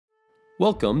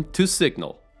Welcome to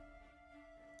Signal.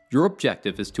 Your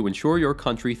objective is to ensure your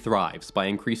country thrives by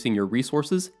increasing your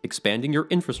resources, expanding your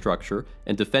infrastructure,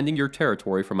 and defending your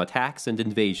territory from attacks and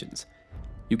invasions.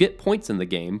 You get points in the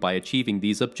game by achieving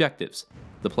these objectives.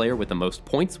 The player with the most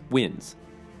points wins.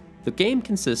 The game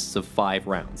consists of 5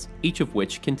 rounds, each of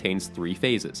which contains 3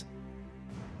 phases.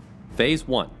 Phase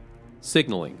 1.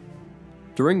 Signaling.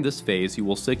 During this phase, you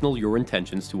will signal your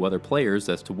intentions to other players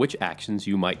as to which actions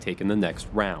you might take in the next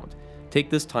round. Take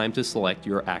this time to select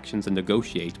your actions and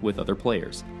negotiate with other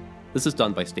players. This is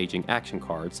done by staging action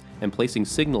cards and placing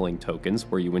signaling tokens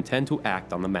where you intend to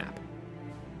act on the map.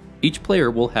 Each player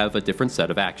will have a different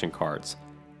set of action cards.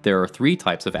 There are 3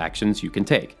 types of actions you can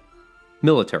take.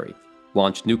 Military.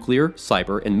 Launch nuclear,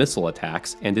 cyber, and missile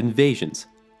attacks and invasions.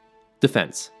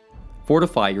 Defense.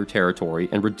 Fortify your territory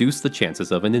and reduce the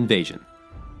chances of an invasion.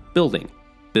 Building.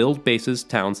 Build bases,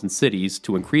 towns, and cities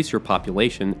to increase your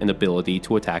population and ability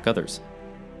to attack others.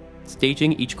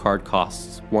 Staging each card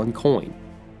costs 1 coin.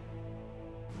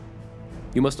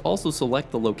 You must also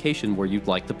select the location where you'd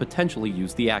like to potentially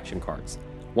use the action cards.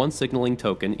 1 signaling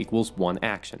token equals 1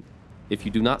 action. If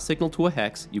you do not signal to a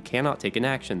hex, you cannot take an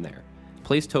action there.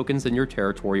 Place tokens in your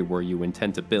territory where you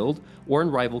intend to build, or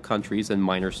in rival countries and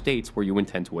minor states where you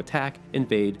intend to attack,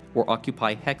 invade, or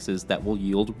occupy hexes that will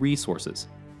yield resources.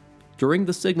 During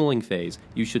the signaling phase,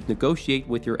 you should negotiate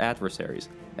with your adversaries,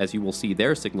 as you will see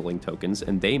their signaling tokens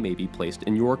and they may be placed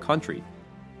in your country.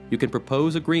 You can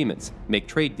propose agreements, make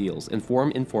trade deals, and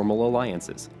form informal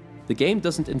alliances. The game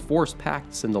doesn't enforce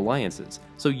pacts and alliances,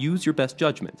 so use your best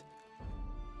judgment.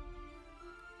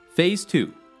 Phase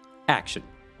 2. Action.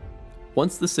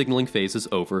 Once the signaling phase is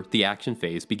over, the action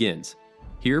phase begins.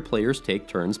 Here, players take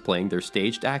turns playing their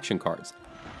staged action cards.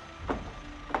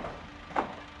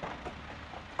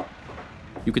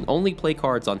 You can only play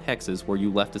cards on hexes where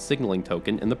you left a signaling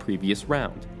token in the previous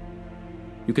round.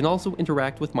 You can also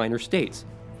interact with minor states,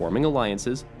 forming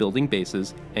alliances, building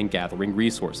bases, and gathering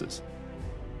resources.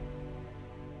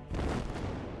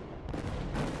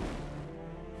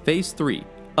 Phase 3.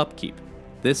 Upkeep.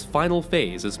 This final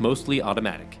phase is mostly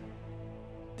automatic.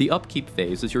 The upkeep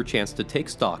phase is your chance to take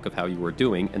stock of how you are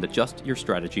doing and adjust your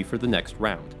strategy for the next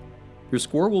round. Your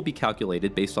score will be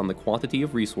calculated based on the quantity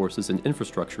of resources and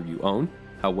infrastructure you own,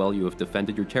 how well you have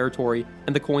defended your territory,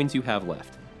 and the coins you have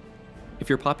left. If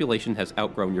your population has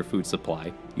outgrown your food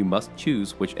supply, you must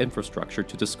choose which infrastructure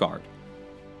to discard.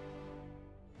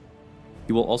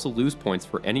 You will also lose points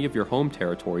for any of your home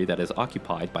territory that is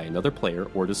occupied by another player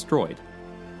or destroyed.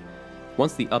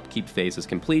 Once the upkeep phase is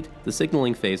complete, the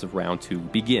signaling phase of round 2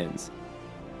 begins.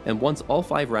 And once all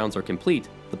 5 rounds are complete,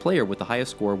 the player with the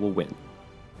highest score will win.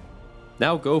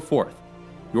 Now go forth.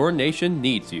 Your nation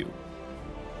needs you.